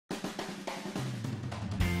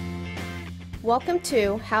Welcome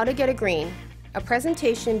to How to Get a Green, a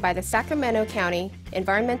presentation by the Sacramento County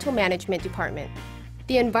Environmental Management Department.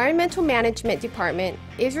 The Environmental Management Department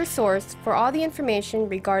is your source for all the information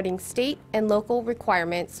regarding state and local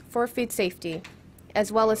requirements for food safety,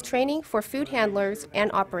 as well as training for food handlers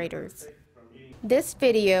and operators. This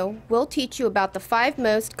video will teach you about the 5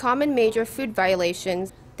 most common major food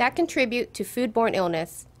violations that contribute to foodborne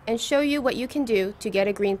illness and show you what you can do to get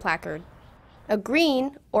a green placard. A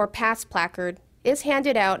green or pass placard is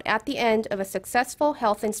handed out at the end of a successful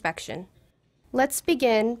health inspection. Let's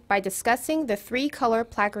begin by discussing the 3-color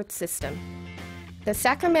placard system. The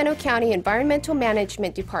Sacramento County Environmental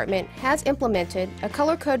Management Department has implemented a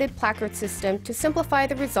color-coded placard system to simplify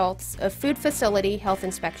the results of food facility health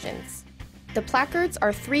inspections. The placards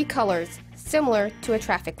are 3 colors, similar to a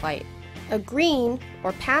traffic light. A green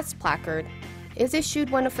or pass placard is issued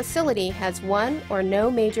when a facility has 1 or no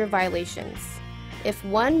major violations. If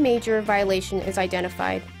 1 major violation is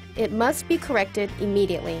identified, it must be corrected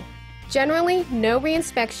immediately. Generally, no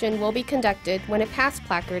reinspection will be conducted when a pass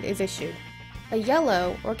placard is issued. A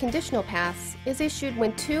yellow or conditional pass is issued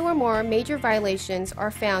when 2 or more major violations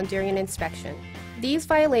are found during an inspection. These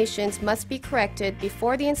violations must be corrected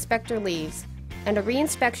before the inspector leaves, and a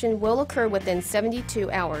reinspection will occur within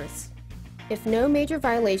 72 hours. If no major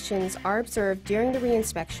violations are observed during the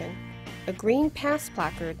reinspection, a green pass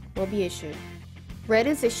placard will be issued. Red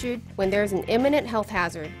is issued when there is an imminent health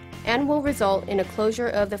hazard and will result in a closure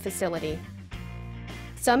of the facility.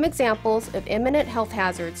 Some examples of imminent health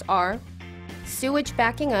hazards are sewage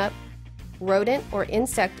backing up, rodent or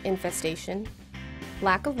insect infestation,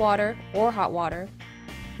 lack of water or hot water,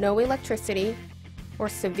 no electricity, or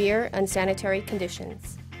severe unsanitary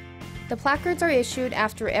conditions. The placards are issued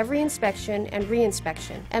after every inspection and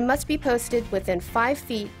reinspection and must be posted within 5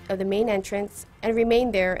 feet of the main entrance and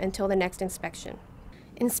remain there until the next inspection.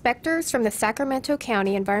 Inspectors from the Sacramento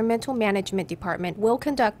County Environmental Management Department will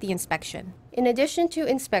conduct the inspection. In addition to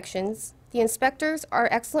inspections, the inspectors are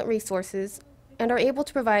excellent resources and are able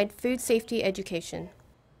to provide food safety education.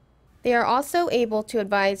 They are also able to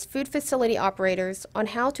advise food facility operators on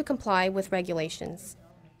how to comply with regulations.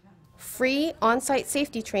 Free on-site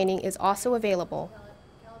safety training is also available.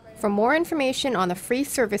 For more information on the free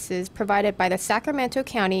services provided by the Sacramento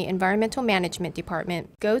County Environmental Management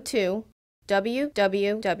Department, go to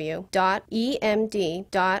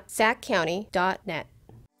www.emd.saccounty.net.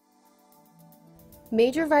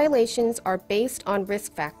 Major violations are based on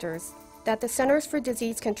risk factors that the Centers for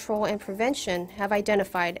Disease Control and Prevention have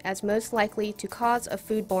identified as most likely to cause a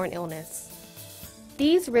foodborne illness.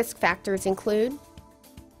 These risk factors include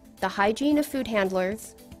the hygiene of food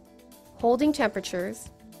handlers, holding temperatures,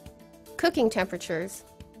 cooking temperatures,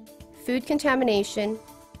 food contamination,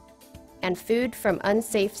 and food from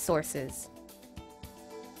unsafe sources.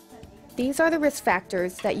 These are the risk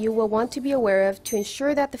factors that you will want to be aware of to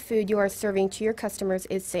ensure that the food you are serving to your customers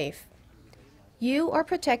is safe. You are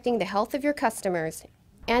protecting the health of your customers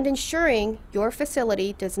and ensuring your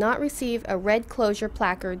facility does not receive a red closure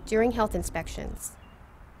placard during health inspections.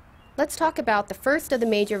 Let's talk about the first of the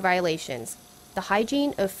major violations, the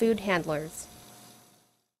hygiene of food handlers.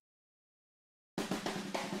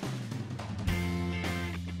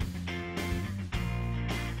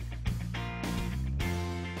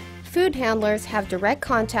 Food handlers have direct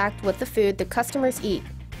contact with the food the customers eat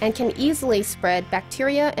and can easily spread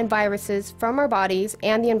bacteria and viruses from our bodies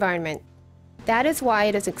and the environment. That is why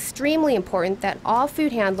it is extremely important that all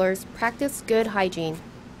food handlers practice good hygiene.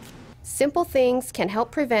 Simple things can help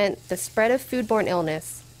prevent the spread of foodborne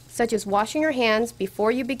illness, such as washing your hands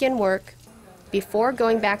before you begin work, before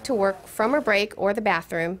going back to work from a break or the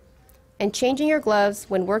bathroom, and changing your gloves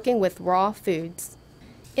when working with raw foods.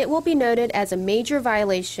 It will be noted as a major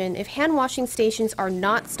violation if hand washing stations are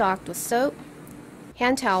not stocked with soap,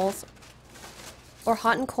 hand towels, or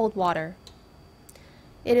hot and cold water.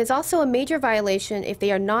 It is also a major violation if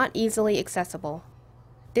they are not easily accessible.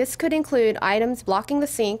 This could include items blocking the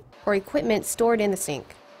sink or equipment stored in the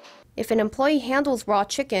sink. If an employee handles raw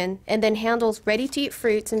chicken and then handles ready-to-eat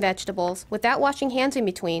fruits and vegetables without washing hands in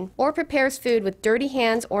between, or prepares food with dirty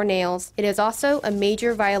hands or nails, it is also a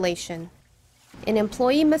major violation. An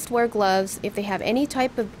employee must wear gloves if they have any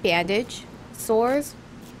type of bandage, sores,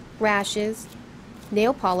 rashes,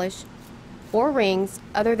 nail polish, or rings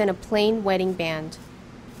other than a plain wetting band.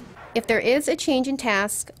 If there is a change in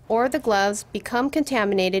task or the gloves become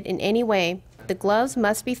contaminated in any way, the gloves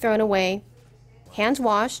must be thrown away, hands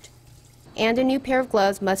washed, and a new pair of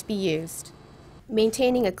gloves must be used.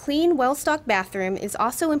 Maintaining a clean, well-stocked bathroom is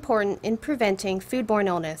also important in preventing foodborne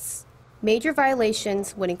illness. Major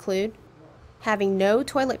violations would include having no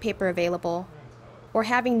toilet paper available, or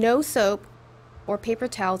having no soap or paper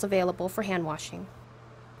towels available for hand washing.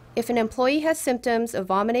 If an employee has symptoms of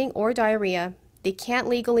vomiting or diarrhea, they can't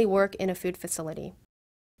legally work in a food facility.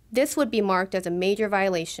 This would be marked as a major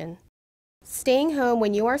violation. Staying home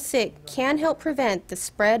when you are sick can help prevent the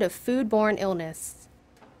spread of foodborne illness.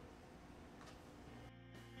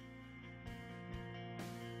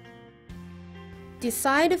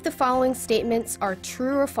 Decide if the following statements are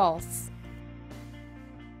true or false.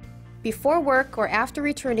 Before work or after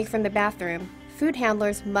returning from the bathroom, food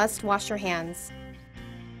handlers must wash their hands.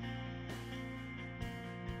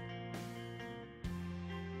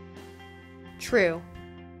 True.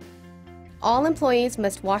 All employees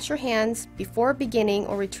must wash their hands before beginning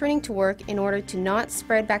or returning to work in order to not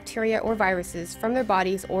spread bacteria or viruses from their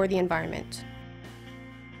bodies or the environment.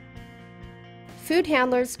 Food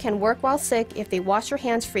handlers can work while sick if they wash their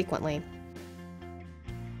hands frequently.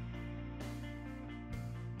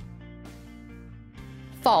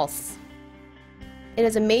 False. It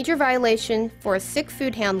is a major violation for a sick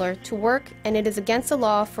food handler to work, and it is against the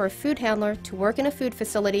law for a food handler to work in a food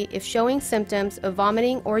facility if showing symptoms of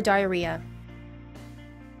vomiting or diarrhea.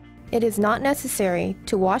 It is not necessary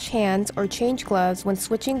to wash hands or change gloves when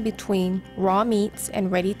switching between raw meats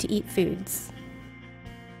and ready-to-eat foods.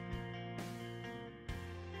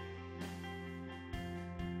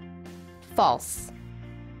 False.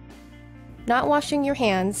 Not washing your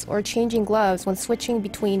hands or changing gloves when switching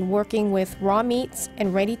between working with raw meats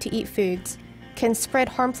and ready-to-eat foods can spread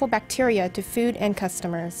harmful bacteria to food and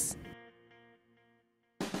customers.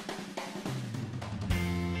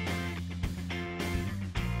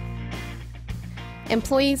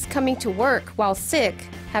 Employees coming to work while sick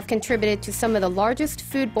have contributed to some of the largest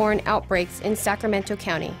foodborne outbreaks in Sacramento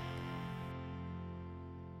County.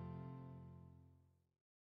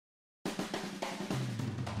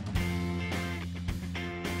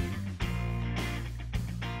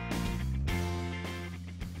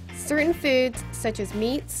 Certain foods, such as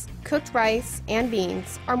meats, cooked rice, and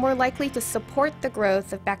beans, are more likely to support the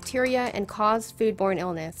growth of bacteria and cause foodborne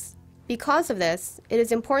illness. Because of this, it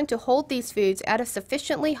is important to hold these foods at a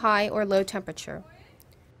sufficiently high or low temperature.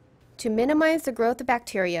 To minimize the growth of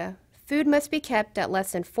bacteria, food must be kept at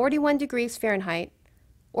less than 41 degrees Fahrenheit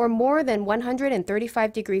or more than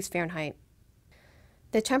 135 degrees Fahrenheit.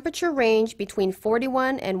 The temperature range between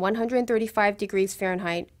 41 and 135 degrees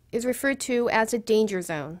Fahrenheit is referred to as a danger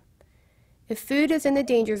zone. If food is in the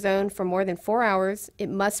danger zone for more than 4 hours, it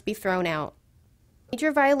must be thrown out.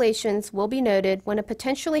 Major violations will be noted when a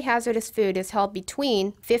potentially hazardous food is held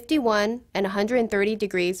between 51 and 130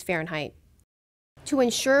 degrees Fahrenheit. To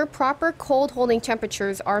ensure proper cold holding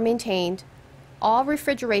temperatures are maintained, all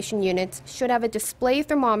refrigeration units should have a display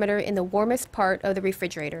thermometer in the warmest part of the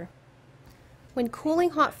refrigerator. When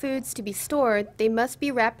cooling hot foods to be stored, they must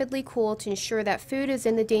be rapidly cooled to ensure that food is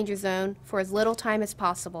in the danger zone for as little time as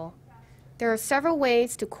possible. There are several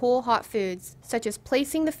ways to cool hot foods, such as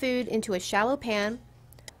placing the food into a shallow pan,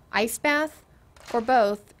 ice bath, or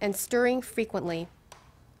both, and stirring frequently.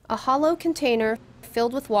 A hollow container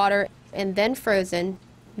filled with water and then frozen,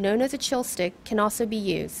 known as a chill stick, can also be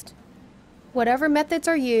used. Whatever methods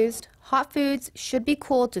are used, hot foods should be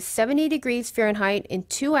cooled to 70 degrees Fahrenheit in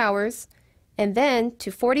 2 hours, and then to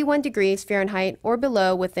 41 degrees Fahrenheit or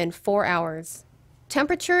below within 4 hours.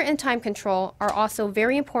 Temperature and time control are also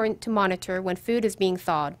very important to monitor when food is being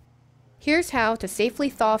thawed. Here's how to safely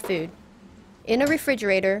thaw food. In a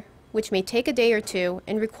refrigerator, which may take a day or two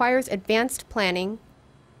and requires advanced planning,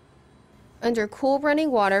 under cool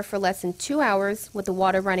running water for less than 2 hours with the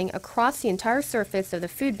water running across the entire surface of the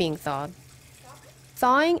food being thawed.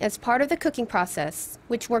 Thawing as part of the cooking process,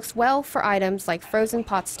 which works well for items like frozen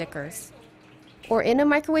pot stickers. Or in a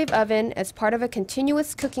microwave oven as part of a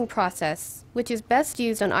continuous cooking process, which is best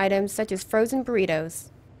used on items such as frozen burritos.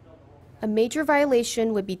 A major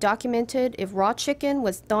violation would be documented if raw chicken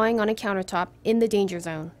was thawing on a countertop in the danger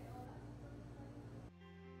zone.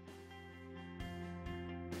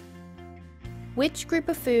 Which group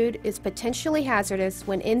of food is potentially hazardous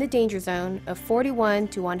when in the danger zone of 41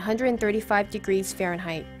 to 135 degrees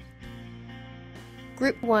Fahrenheit?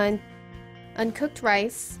 Group 1, uncooked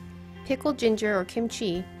rice, pickled ginger or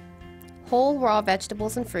kimchi, whole raw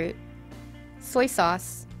vegetables and fruit, soy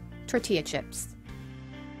sauce, tortilla chips.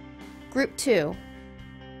 Group 2,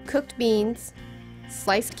 cooked beans,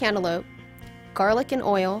 sliced cantaloupe, garlic and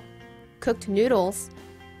oil, cooked noodles,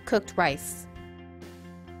 cooked rice.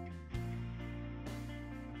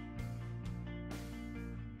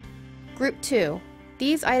 Group 2,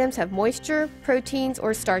 these items have moisture, proteins,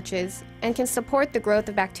 or starches and can support the growth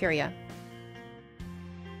of bacteria.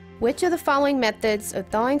 Which of the following methods of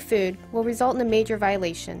thawing food will result in a major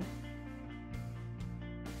violation?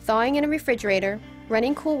 thawing in a refrigerator,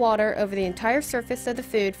 running cool water over the entire surface of the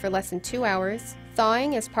food for less than 2 hours,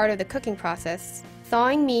 thawing as part of the cooking process,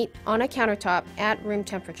 thawing meat on a countertop at room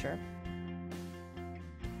temperature.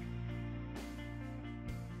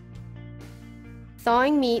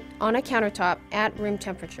 Thawing meat on a countertop at room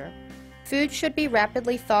temperature. Food should be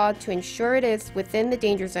rapidly thawed to ensure it is within the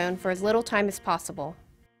danger zone for as little time as possible.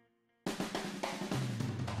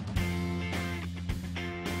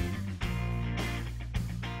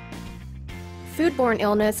 Foodborne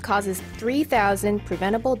illness causes 3,000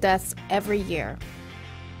 preventable deaths every year.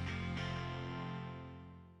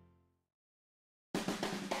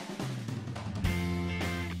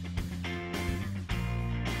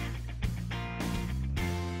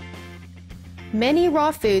 Many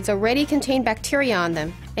raw foods already contain bacteria on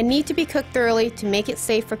them and need to be cooked thoroughly to make it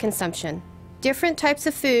safe for consumption. Different types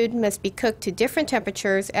of food must be cooked to different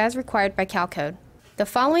temperatures as required by Cal Code. The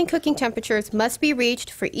following cooking temperatures must be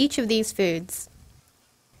reached for each of these foods.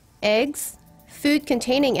 Eggs, food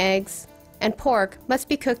containing eggs, and pork must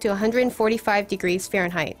be cooked to 145 degrees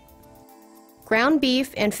Fahrenheit. Ground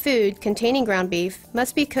beef and food containing ground beef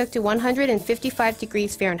must be cooked to 155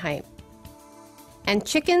 degrees Fahrenheit. And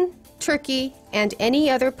chicken, turkey, and any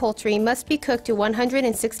other poultry must be cooked to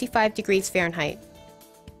 165 degrees Fahrenheit.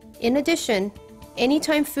 In addition,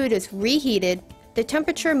 anytime food is reheated, the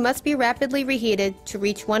temperature must be rapidly reheated to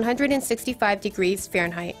reach 165 degrees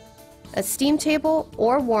Fahrenheit. A steam table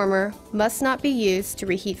or warmer must not be used to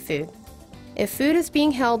reheat food. If food is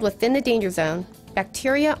being held within the danger zone,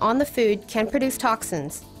 bacteria on the food can produce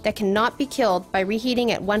toxins that cannot be killed by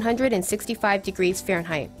reheating at 165 degrees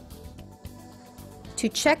Fahrenheit. To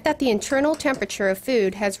check that the internal temperature of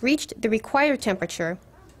food has reached the required temperature,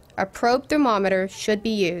 a probe thermometer should be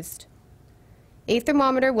used. A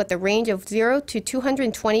thermometer with a range of 0 to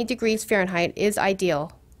 220 degrees Fahrenheit is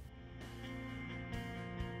ideal.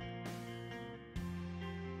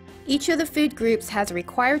 Each of the food groups has a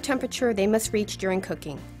required temperature they must reach during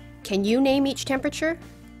cooking. Can you name each temperature?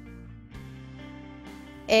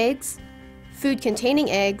 Eggs, food containing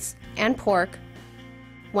eggs, and pork,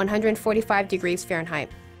 145 degrees Fahrenheit.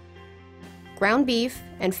 Ground beef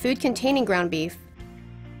and food containing ground beef,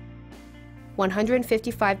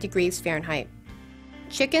 155 degrees Fahrenheit.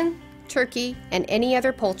 Chicken, turkey, and any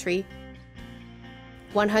other poultry,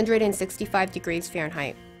 165 degrees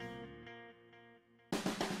Fahrenheit.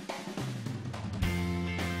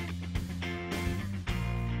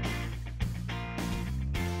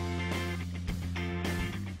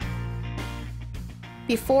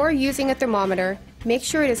 Before using a thermometer, make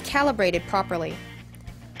sure it is calibrated properly.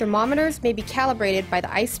 Thermometers may be calibrated by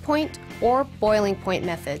the ice point or boiling point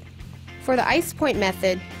method. For the ice point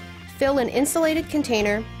method, fill an insulated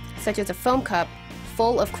container, such as a foam cup,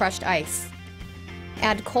 full of crushed ice.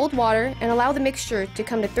 Add cold water and allow the mixture to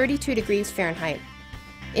come to 32 degrees Fahrenheit.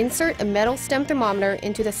 Insert a metal stem thermometer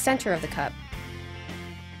into the center of the cup.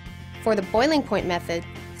 For the boiling point method,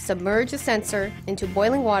 submerge the sensor into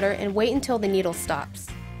boiling water and wait until the needle stops.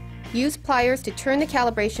 Use pliers to turn the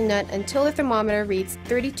calibration nut until the thermometer reads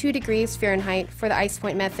 32 degrees Fahrenheit for the ice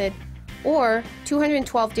point method or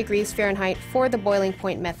 212 degrees Fahrenheit for the boiling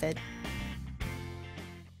point method.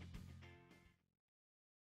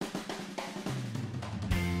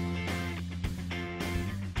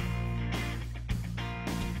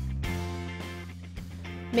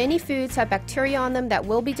 Many foods have bacteria on them that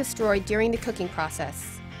will be destroyed during the cooking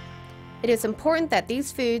process. It is important that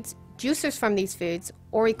these foods, juicers from these foods,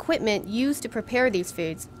 or equipment used to prepare these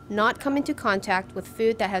foods not come into contact with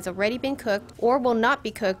food that has already been cooked or will not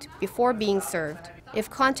be cooked before being served. If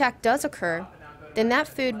contact does occur, then that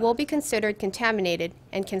food will be considered contaminated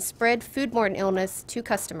and can spread foodborne illness to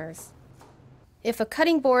customers. If a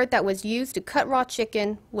cutting board that was used to cut raw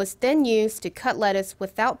chicken was then used to cut lettuce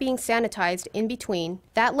without being sanitized in between,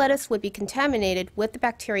 that lettuce would be contaminated with the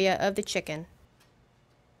bacteria of the chicken.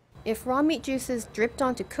 If raw meat juices dripped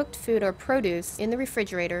onto cooked food or produce in the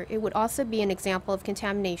refrigerator, it would also be an example of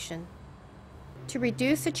contamination. To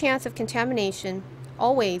reduce the chance of contamination,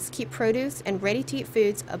 always keep produce and ready-to-eat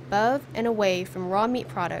foods above and away from raw meat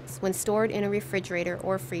products when stored in a refrigerator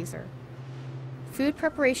or freezer. Food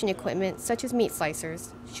preparation equipment, such as meat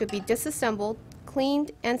slicers, should be disassembled,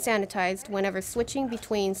 cleaned, and sanitized whenever switching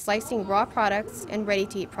between slicing raw products and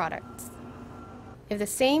ready-to-eat products. If the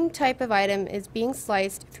same type of item is being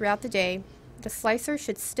sliced throughout the day, the slicer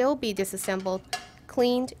should still be disassembled,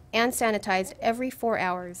 cleaned, and sanitized every 4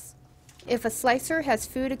 hours. If a slicer has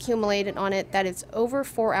food accumulated on it that is over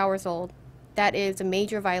 4 hours old, that is a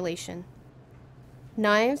major violation.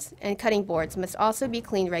 Knives and cutting boards must also be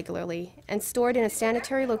cleaned regularly and stored in a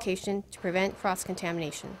sanitary location to prevent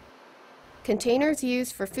cross-contamination. Containers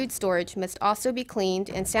used for food storage must also be cleaned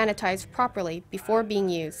and sanitized properly before being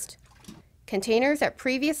used. Containers that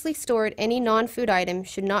previously stored any non-food item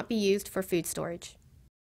should not be used for food storage.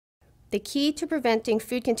 The key to preventing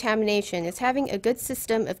food contamination is having a good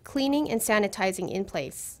system of cleaning and sanitizing in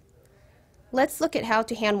place. Let's look at how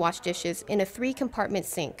to hand wash dishes in a 3-compartment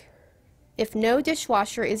sink. If no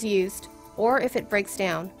dishwasher is used, or if it breaks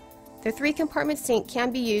down, the 3-compartment sink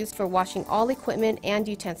can be used for washing all equipment and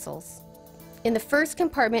utensils. In the first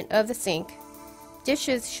compartment of the sink,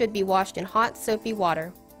 dishes should be washed in hot, soapy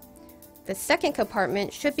water. The second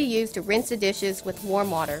compartment should be used to rinse the dishes with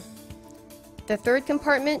warm water. The third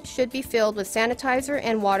compartment should be filled with sanitizer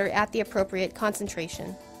and water at the appropriate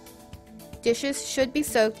concentration. Dishes should be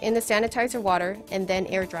soaked in the sanitizer water and then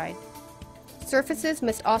air dried. Surfaces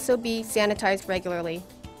must also be sanitized regularly.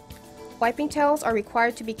 Wiping towels are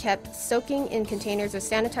required to be kept soaking in containers of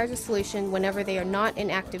sanitizer solution whenever they are not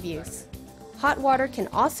in active use. Hot water can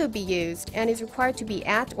also be used and is required to be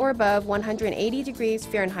at or above 180 degrees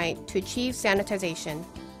Fahrenheit to achieve sanitization.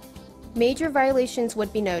 Major violations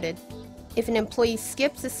would be noted. If an employee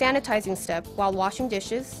skips the sanitizing step while washing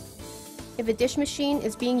dishes, if a dish machine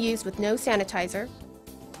is being used with no sanitizer,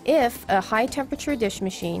 if a high-temperature dish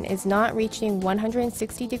machine is not reaching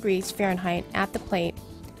 160 degrees Fahrenheit at the plate,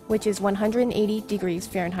 which is 180 degrees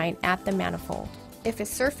Fahrenheit at the manifold, if a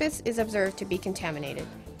surface is observed to be contaminated.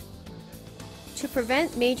 To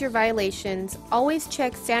prevent major violations, always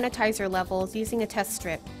check sanitizer levels using a test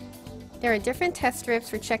strip. There are different test strips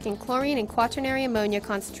for checking chlorine and quaternary ammonia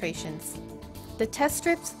concentrations. The test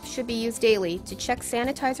strips should be used daily to check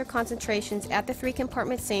sanitizer concentrations at the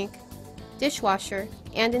 3-compartment sink, dishwasher,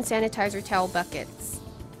 and in sanitizer towel buckets.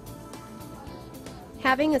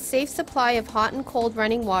 Having a safe supply of hot and cold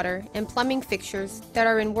running water and plumbing fixtures that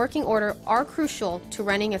are in working order are crucial to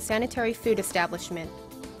running a sanitary food establishment.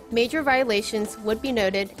 Major violations would be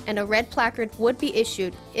noted and a red placard would be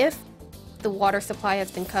issued if the water supply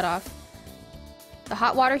has been cut off, the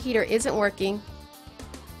hot water heater isn't working,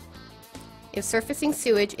 if surfacing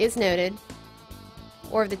sewage is noted,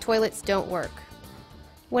 or if the toilets don't work.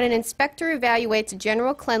 When an inspector evaluates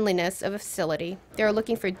general cleanliness of a facility, they are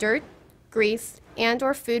looking for dirt, grease,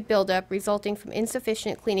 and/or food buildup resulting from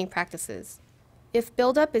insufficient cleaning practices. If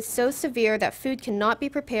buildup is so severe that food cannot be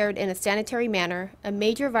prepared in a sanitary manner, a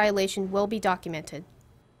major violation will be documented.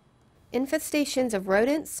 Infestations of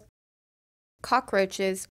rodents,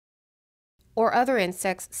 cockroaches, or other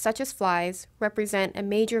insects such as flies represent a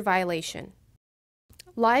major violation.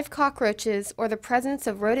 Live cockroaches or the presence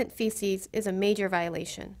of rodent feces is a major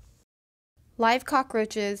violation. Live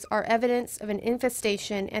cockroaches are evidence of an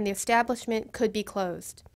infestation and the establishment could be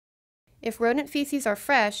closed. If rodent feces are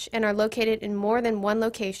fresh and are located in more than one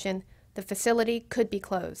location, the facility could be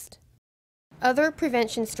closed. Other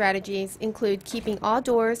prevention strategies include keeping all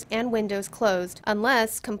doors and windows closed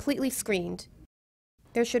unless completely screened.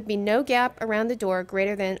 There should be no gap around the door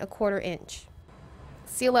greater than 1/4 inch.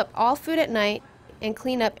 Seal up all food at night and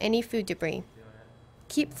clean up any food debris.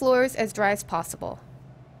 Keep floors as dry as possible.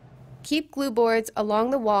 Keep glue boards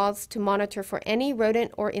along the walls to monitor for any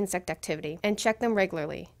rodent or insect activity and check them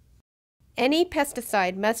regularly. Any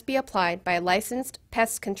pesticide must be applied by a licensed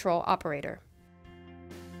pest control operator.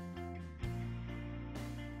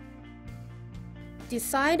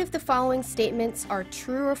 Decide if the following statements are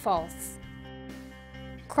true or false.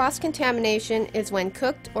 Cross-contamination is when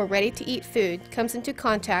cooked or ready-to-eat food comes into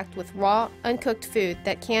contact with raw, uncooked food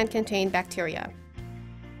that can contain bacteria.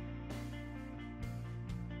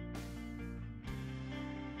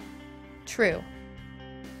 True.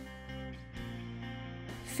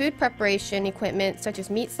 Food preparation equipment such as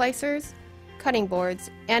meat slicers, cutting boards,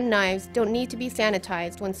 and knives don't need to be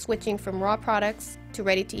sanitized when switching from raw products to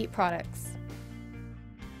ready-to-eat products.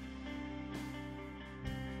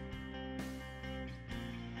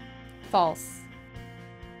 False.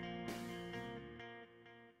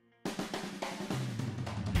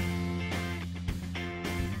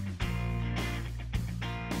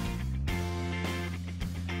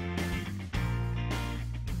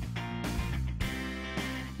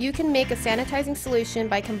 You can make a sanitizing solution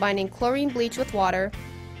by combining chlorine bleach with water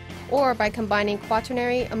or by combining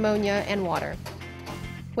quaternary ammonia and water.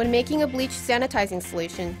 When making a bleach sanitizing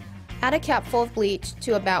solution, add a capful of bleach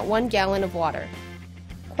to about 1 gallon of water.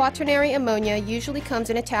 Quaternary ammonia usually comes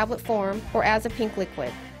in a tablet form or as a pink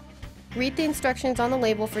liquid. Read the instructions on the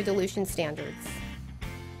label for dilution standards.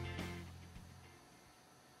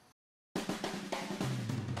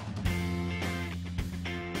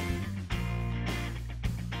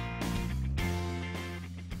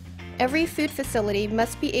 Every food facility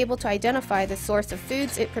must be able to identify the source of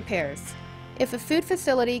foods it prepares. If a food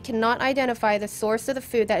facility cannot identify the source of the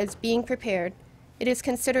food that is being prepared, it is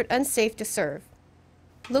considered unsafe to serve.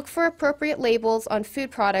 Look for appropriate labels on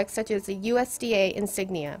food products such as the USDA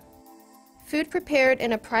insignia. Food prepared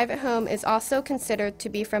in a private home is also considered to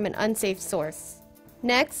be from an unsafe source.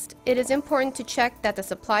 Next, it is important to check that the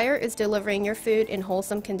supplier is delivering your food in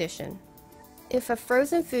wholesome condition. If a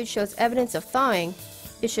frozen food shows evidence of thawing,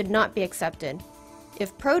 it should not be accepted.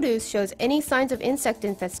 If produce shows any signs of insect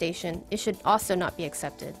infestation, it should also not be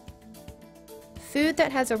accepted. Food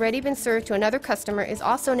that has already been served to another customer is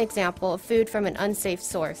also an example of food from an unsafe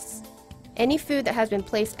source. Any food that has been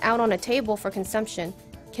placed out on a table for consumption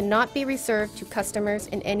cannot be reserved to customers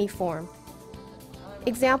in any form.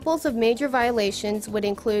 Examples of major violations would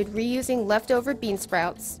include reusing leftover bean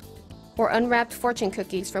sprouts or unwrapped fortune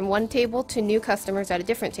cookies from one table to new customers at a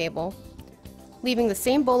different table, leaving the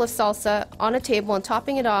same bowl of salsa on a table and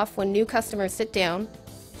topping it off when new customers sit down,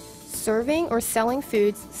 serving or selling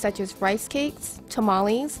foods such as rice cakes,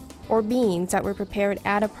 tamales, or beans that were prepared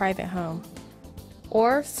at a private home,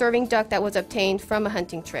 or serving duck that was obtained from a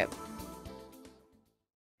hunting trip.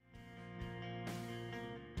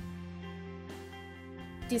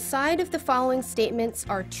 Decide if the following statements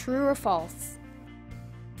are true or false.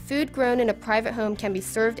 Food grown in a private home can be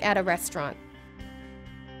served at a restaurant.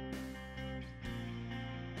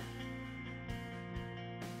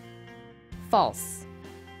 False.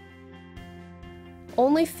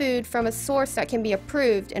 Only food from a source that can be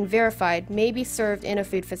approved and verified may be served in a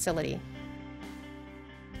food facility.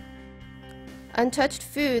 Untouched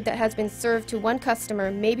food that has been served to one customer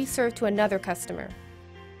may be served to another customer.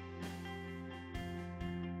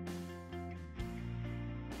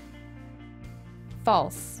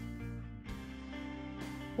 False.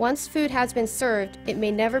 Once food has been served, it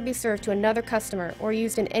may never be served to another customer or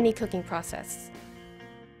used in any cooking process.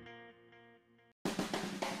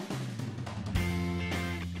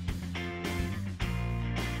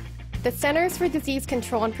 The Centers for Disease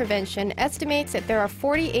Control and Prevention estimates that there are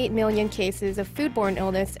 48 million cases of foodborne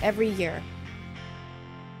illness every year.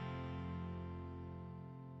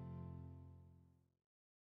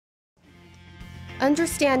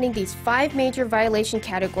 Understanding these 5 major violation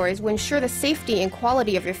categories will ensure the safety and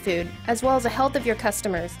quality of your food, as well as the health of your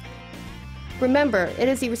customers. Remember, it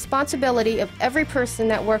is the responsibility of every person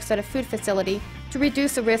that works at a food facility to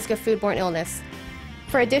reduce the risk of foodborne illness.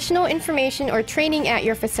 For additional information or training at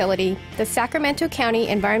your facility, the Sacramento County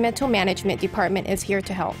Environmental Management Department is here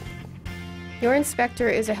to help. Your inspector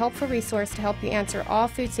is a helpful resource to help you answer all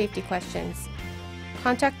food safety questions.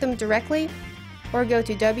 Contact them directly or go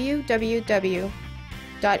to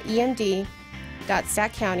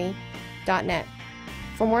www.emd.saccounty.net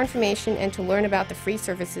for more information and to learn about the free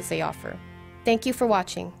services they offer. Thank you for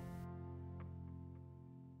watching.